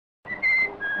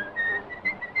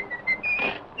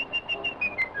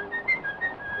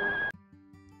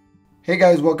Hey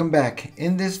guys, welcome back.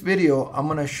 In this video, I'm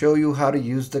going to show you how to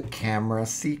use the camera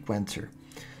sequencer.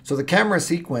 So the camera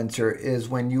sequencer is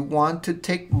when you want to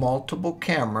take multiple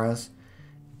cameras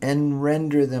and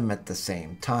render them at the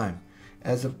same time,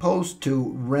 as opposed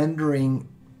to rendering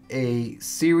a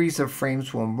series of frames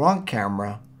from one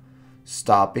camera,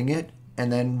 stopping it,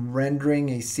 and then rendering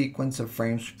a sequence of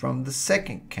frames from the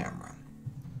second camera.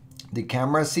 The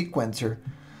camera sequencer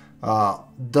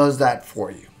does that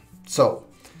for you. So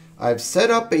I've set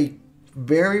up a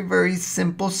very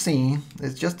simple scene.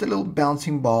 It's just a little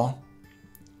bouncing ball.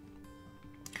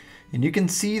 And you can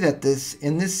see that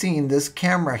in this scene, this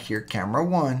camera here, camera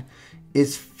 1,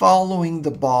 is following the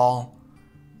ball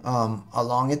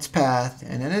along its path.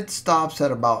 And then it stops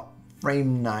at about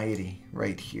frame 90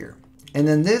 right here. And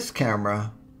then this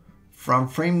camera from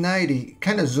frame 90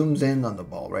 kind of zooms in on the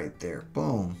ball right there.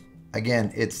 Boom.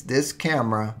 Again, it's this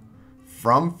camera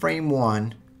from frame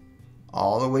 1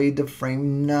 all the way to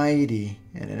frame 90,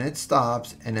 and then it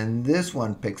stops, and then this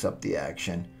one picks up the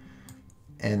action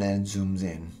and then zooms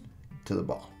in to the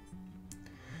ball.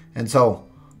 And so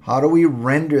how do we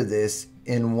render this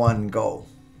in one go?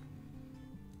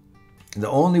 The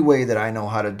only way that I know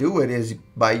how to do it is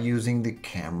by using the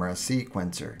camera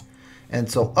sequencer. And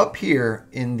so up here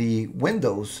in the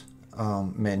Windows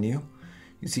menu,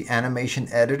 you see animation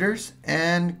editors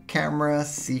and camera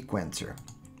sequencer.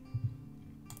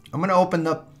 I'm going to open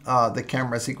up the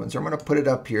camera sequencer. I'm going to put it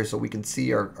up here so we can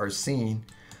see our scene.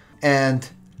 And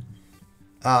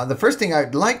the first thing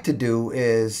I'd like to do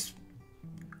is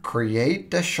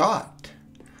create a shot.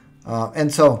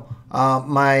 And so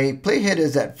my playhead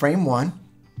is at frame 1.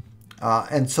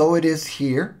 And so it is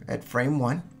here at frame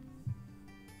 1.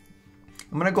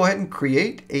 I'm going to go ahead and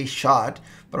create a shot,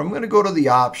 but I'm going to go to the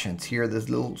options here, this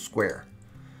little square.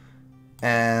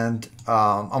 And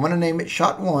I'm going to name it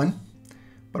shot 1.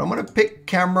 But I'm going to pick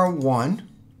camera 1,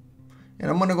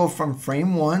 and I'm going to go from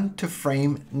frame 1 to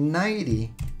frame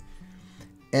 90.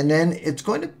 And then it's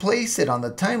going to place it on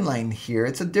the timeline here.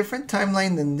 It's a different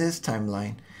timeline than this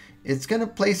timeline. It's going to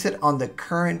place it on the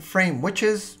current frame, which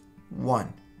is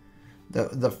 1.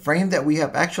 The frame that we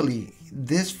have, actually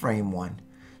this frame 1.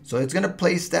 So it's going to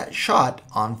place that shot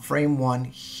on frame 1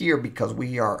 here because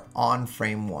we are on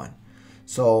frame 1.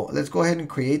 So let's go ahead and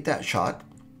create that shot.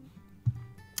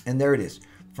 And there it is.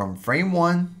 From frame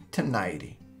 1 to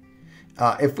 90.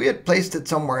 If we had placed it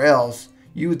somewhere else,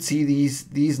 you would see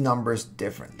these numbers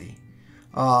differently.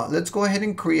 Let's go ahead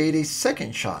and create a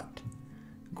second shot.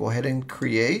 Go ahead and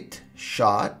create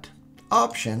shot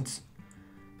options.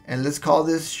 And let's call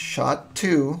this shot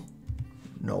 2.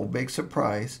 No big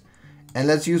surprise. And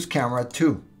let's use camera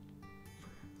 2.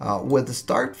 With the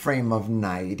start frame of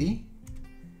 90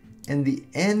 and the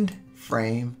end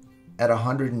frame at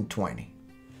 120.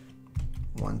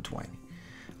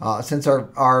 120. Since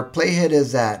our playhead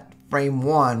is at frame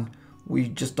 1, we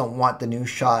just don't want the new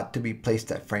shot to be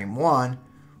placed at frame 1.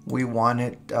 We want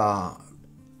it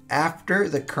after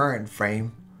the current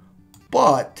frame,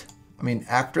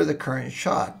 after the current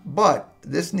shot, but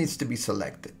this needs to be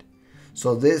selected.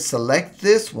 So select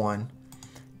this one,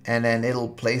 and then it'll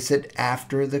place it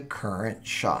after the current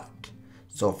shot.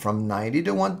 So from 90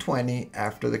 to 120,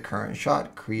 after the current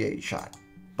shot, create shot.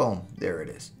 Boom, there it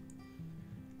is.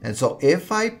 And so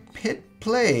if I hit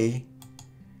play,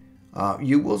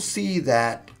 you will see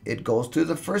that it goes to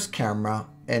the first camera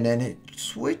and then it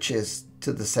switches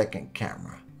to the second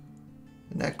camera.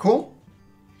 Isn't that cool?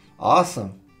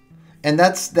 Awesome. And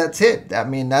that's it. I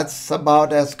mean, that's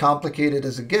about as complicated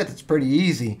as it gets. It's pretty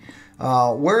easy.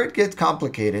 Where it gets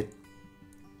complicated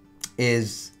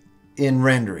is in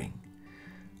rendering.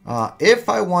 If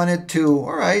I wanted to,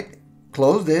 all right,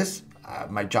 close this,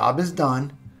 my job is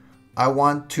done. I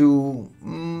want to,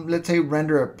 let's say,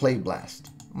 render a play blast.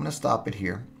 I'm going to stop it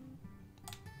here.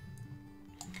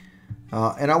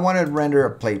 And I want to render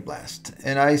a play blast.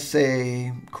 And I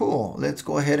say, cool, let's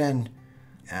go ahead and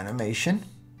animation,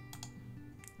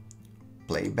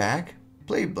 playback,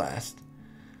 play blast.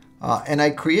 And I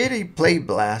create a play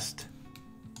blast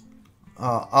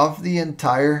of the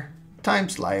entire time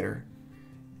slider.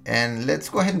 And let's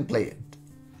go ahead and play it.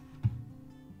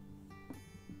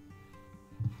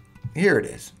 Here it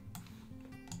is.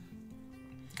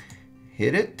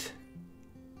 Hit it.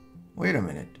 Wait a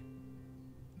minute.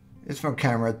 It's from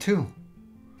camera 2.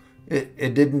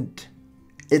 It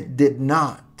did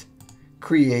not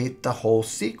create the whole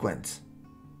sequence.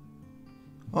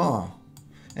 Oh.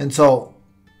 And so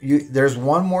there's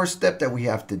one more step that we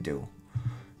have to do.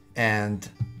 And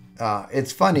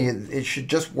it's funny, it should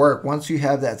just work. Once you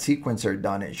have that sequencer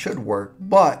done, it should work.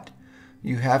 But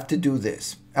you have to do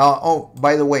this. Oh,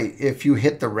 by the way, if you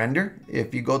hit the render,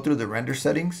 if you go through the render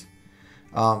settings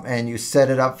and you set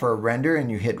it up for a render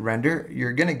and you hit render,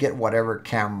 you're going to get whatever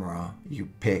camera you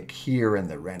pick here in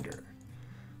the render.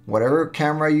 Whatever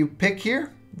camera you pick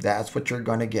here, that's what you're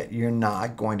going to get. You're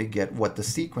not going to get what the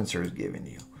sequencer is giving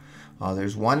you.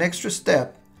 There's one extra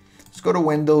step. Let's go to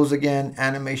Windows again,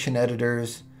 Animation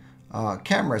Editors,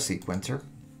 Camera Sequencer.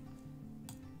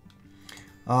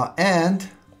 And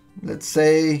let's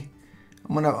say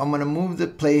I'm gonna move the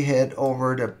playhead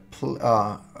over to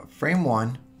frame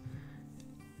 1.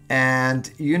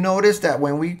 And you notice that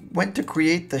when we went to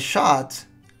create the shots,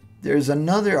 there's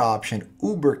another option,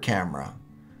 Uber Camera.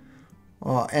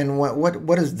 And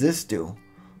what does this do?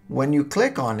 When you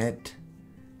click on it,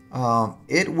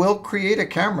 it will create a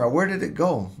camera. Where did it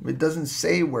go? It doesn't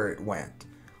say where it went.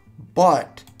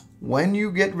 But when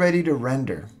you get ready to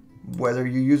render, whether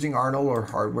you're using Arnold or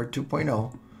Hardware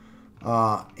 2.0,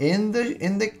 in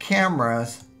the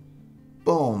cameras,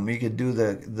 boom, you could do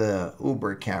the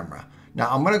Uber camera. Now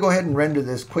I'm going to go ahead and render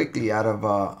this quickly out of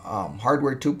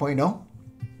Hardware 2.0.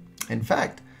 In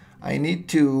fact, I need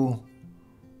to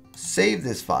save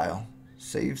this file.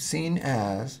 Save scene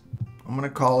as, I'm going to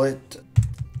call it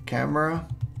Camera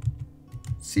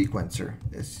Sequencer,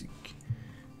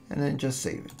 and then just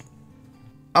save it.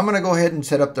 I'm going to go ahead and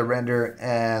set up the render,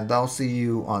 and I'll see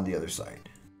you on the other side.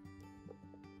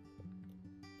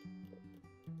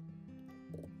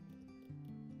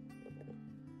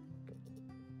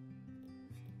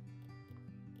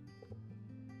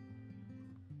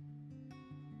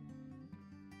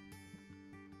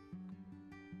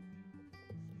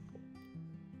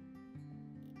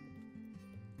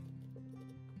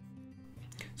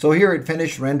 So here it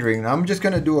finished rendering. I'm just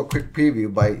going to do a quick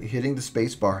preview by hitting the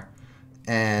space bar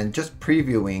and just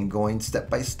previewing, going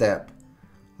step by step.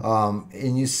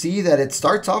 And you see that it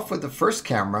starts off with the first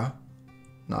camera,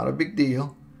 not a big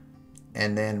deal.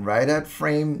 And then right at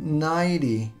frame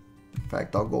 90, in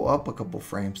fact, I'll go up a couple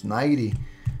frames, 90,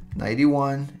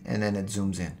 91, and then it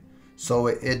zooms in. So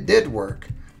it did work.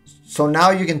 So now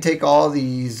you can take all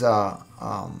these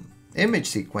image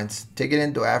sequence, take it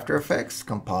into After Effects,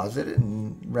 composite it,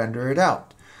 and render it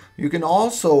out. You can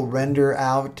also render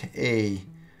out a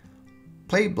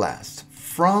play blast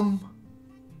from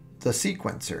the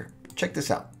sequencer. Check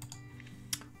this out.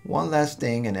 One last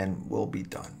thing and then we'll be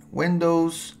done.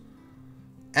 Windows,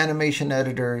 Animation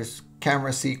Editors,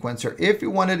 Camera Sequencer. If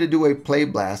you wanted to do a play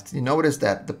blast, you notice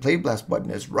that the play blast button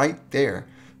is right there.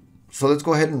 So let's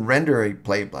go ahead and render a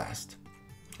play blast.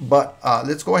 But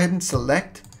let's go ahead and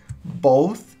select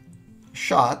both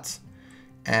shots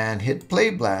and hit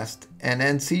play blast, and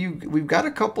then see we've got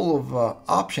a couple of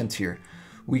options here.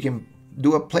 We can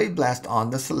do a play blast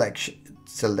on the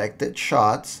selected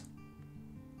shots,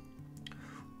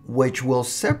 which will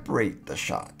separate the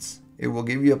shots. It will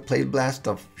give you a play blast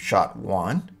of shot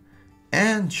 1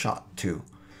 and shot 2.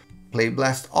 Play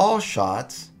blast all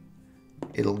shots,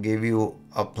 it'll give you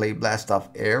a play blast of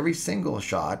every single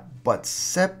shot but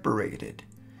separated,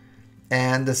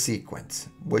 and the sequence,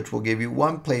 which will give you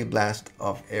one play blast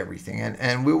of everything.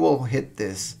 And we will hit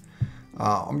this.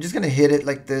 I'm just going to hit it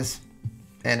like this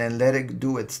and then let it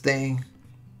do its thing.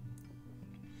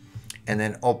 And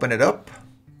then open it up.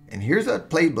 And here's a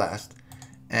play blast.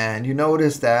 And you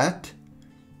notice that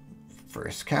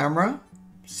first camera,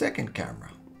 second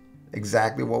camera.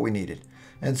 Exactly what we needed.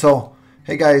 And so,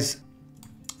 hey guys,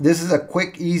 this is a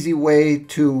quick, easy way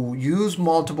to use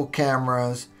multiple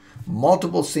cameras,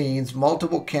 multiple scenes,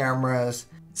 multiple cameras,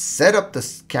 set up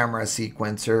the camera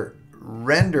sequencer,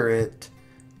 render it,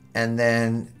 and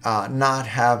then not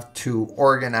have to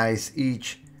organize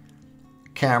each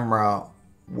camera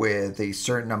with a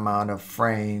certain amount of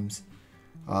frames.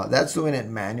 That's doing it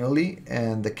manually,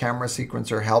 and the camera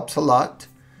sequencer helps a lot.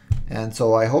 And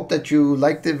so I hope that you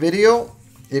liked the video.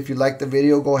 If you liked the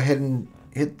video, go ahead and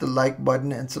hit the like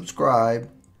button and subscribe,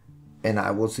 and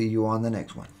I will see you on the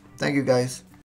next one. Thank you guys.